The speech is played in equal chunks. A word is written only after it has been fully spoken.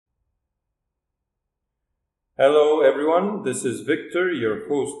Hello everyone, this is Victor, your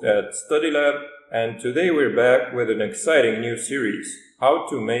host at StudyLab, and today we're back with an exciting new series, How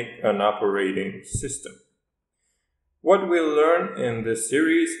to Make an Operating System. What we'll learn in this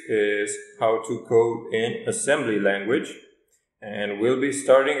series is how to code in assembly language, and we'll be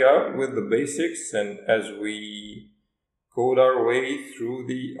starting out with the basics, and as we code our way through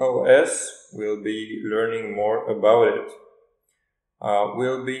the OS, we'll be learning more about it.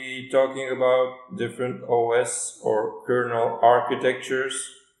 We'll be talking about different OS or kernel architectures.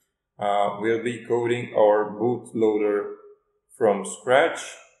 We'll be coding our bootloader from scratch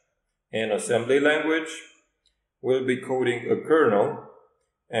in assembly language. We'll be coding a kernel,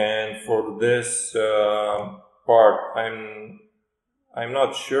 and for this part, I'm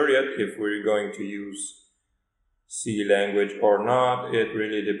not sure yet if we're going to use C language or not. It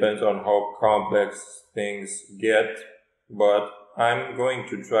really depends on how complex things get, but I'm going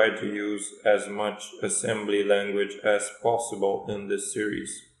to try to use as much assembly language as possible in this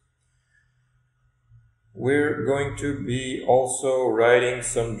series. We're going to be also writing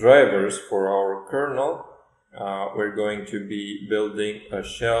some drivers for our kernel. We're going to be building a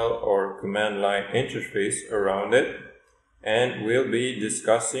shell or command line interface around it, and we'll be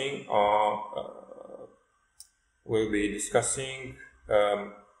discussing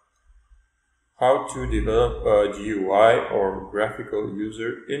how to develop a GUI or graphical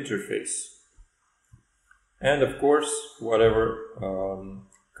user interface. And of course, whatever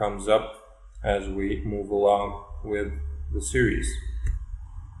comes up as we move along with the series.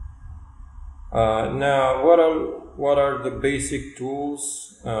 Now, what are the basic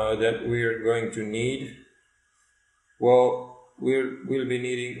tools that we are going to need? Well, we'll be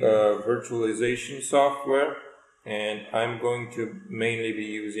needing a virtualization software, and I'm going to mainly be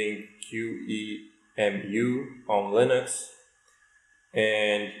using QEMU on Linux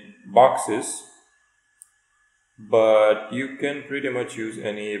and boxes, but you can pretty much use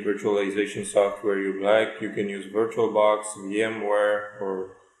any virtualization software you like. You can use VirtualBox, VMware,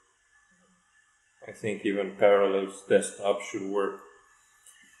 or I think even Parallels Desktop should work.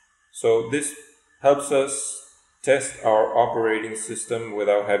 So this helps us test our operating system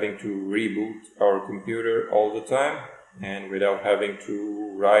without having to reboot our computer all the time and without having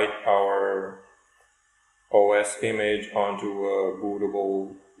to write our OS image onto a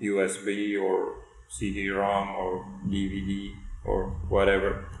bootable USB or CD-ROM or DVD or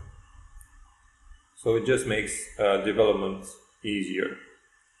whatever. So it just makes development easier.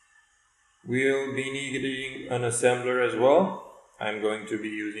 We'll be needing an assembler as well. I'm going to be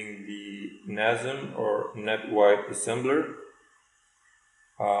using the NASM or NetWide assembler.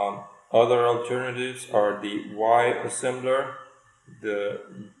 Other alternatives are the Y assembler, the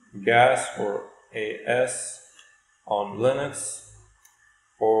GAS or AS on Linux,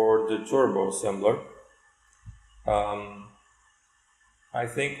 or the Turbo assembler. I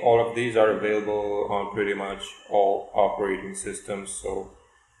think all of these are available on pretty much all operating systems, so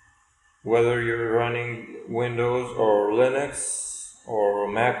whether you're running Windows or Linux or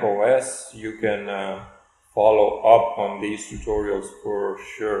Mac OS, you can follow up on these tutorials for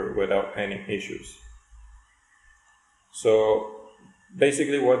sure without any issues. So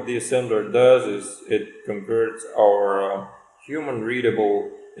basically what the assembler does is it converts our human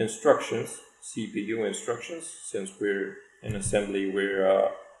readable instructions, CPU instructions, since we're in assembly,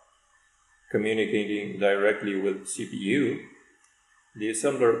 we're communicating directly with CPU. The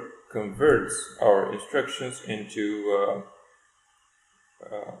assembler converts our instructions into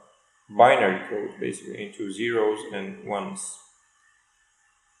binary code, basically into zeros and ones,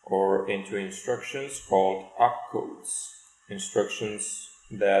 or into instructions called opcodes, instructions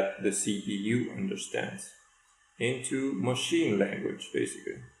that the CPU understands, into machine language,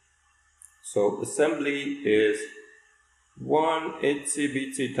 basically. So assembly is one itsy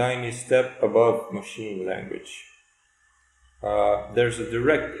bitsy tiny step above machine language. There's a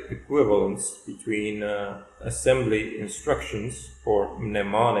direct equivalence between assembly instructions or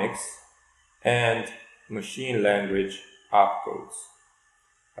mnemonics and machine language opcodes.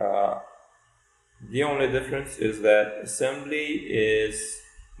 The only difference is that assembly is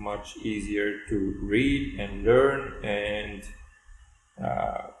much easier to read and learn and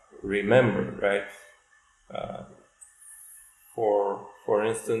remember, right? For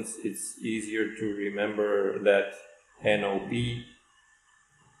instance, it's easier to remember that NOP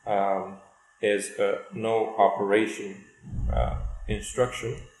is a no operation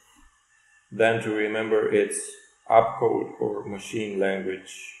instruction than to remember its opcode or machine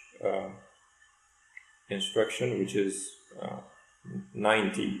language instruction, which is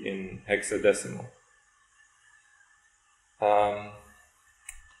 90 in hexadecimal.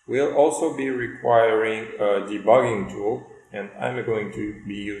 We'll also be requiring a debugging tool, and I'm going to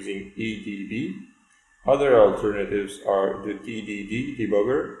be using EDB. Other alternatives are the DDD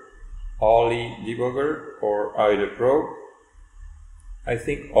debugger, Ollie debugger, or IDA Pro. I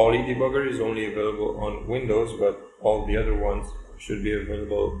think Ollie debugger is only available on Windows, but all the other ones should be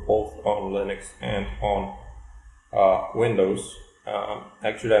available both on Linux and on Windows.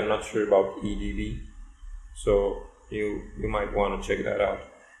 Actually, I'm not sure about EDB, so you might want to check that out.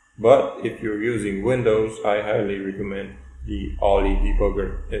 But if you're using Windows, I highly recommend the Ollie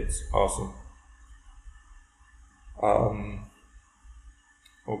debugger. It's awesome.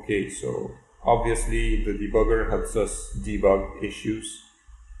 Okay, so obviously the debugger helps us debug issues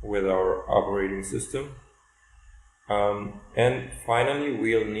with our operating system. And finally,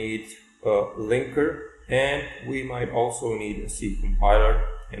 we'll need a linker, and we might also need a C compiler,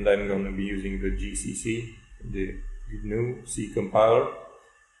 and I'm going to be using the GCC, the GNU C compiler,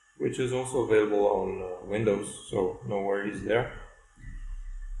 which is also available on Windows, so no worries there.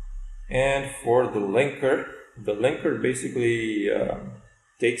 And for the linker basically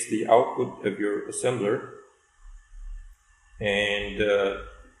takes the output of your assembler and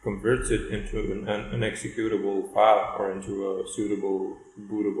converts it into an executable file or into a suitable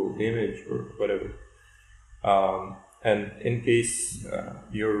bootable image or whatever. And in case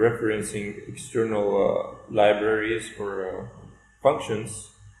you're referencing external libraries or functions,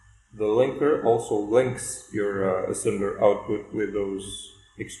 the linker also links your assembler output with those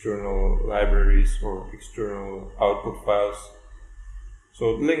external libraries or external output files.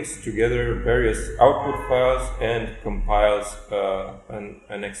 So it links together various output files and compiles an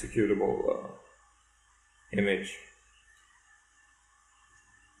executable image.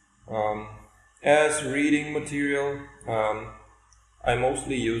 As reading material, I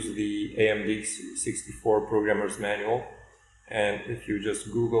mostly use the AMD 64 Programmer's Manual, and if you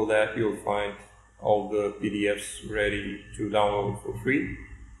just Google that, you'll find all the PDFs ready to download for free.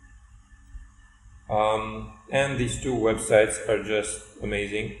 And these two websites are just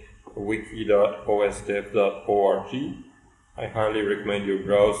amazing, wiki.osdev.org. I highly recommend you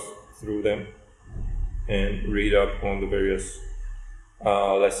browse through them and read up on the various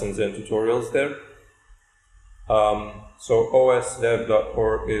lessons and tutorials there. So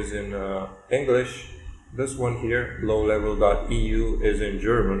osdev.org is in English. This one here, lowlevel.eu, is in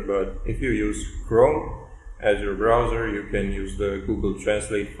German, but if you use Chrome as your browser, you can use the Google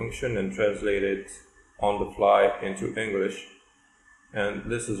Translate function and translate it on the fly into English.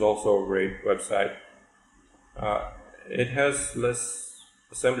 And this is also a great website. It has less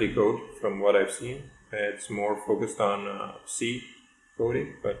assembly code from what I've seen. It's more focused on C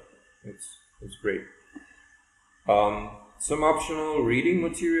coding, but it's great. Some optional reading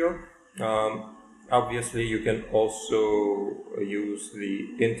material. Obviously, you can also use the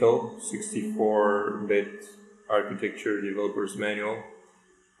Intel 64-bit architecture developer's manual.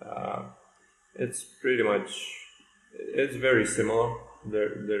 It's very similar.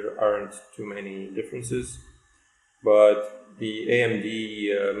 There aren't too many differences, but the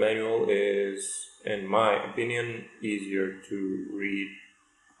AMD manual is, in my opinion, easier to read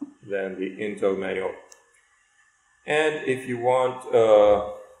than the Intel manual. And if you want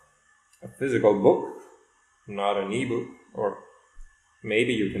a physical book, not an ebook, or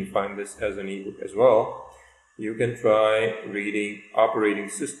maybe you can find this as an ebook as well, you can try reading Operating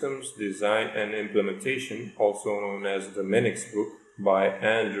Systems, Design and Implementation, also known as the Minix book by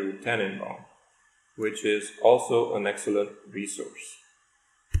Andrew Tannenbaum, which is also an excellent resource.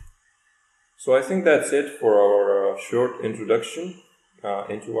 So I think that's it for our short introduction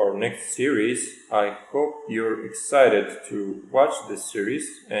into our next series. I hope you're excited to watch this series,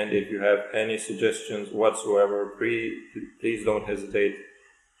 and if you have any suggestions whatsoever, please don't hesitate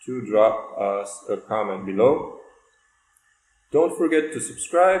to drop us a comment below. Don't forget to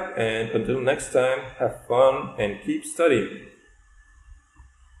subscribe, and until next time, have fun and keep studying.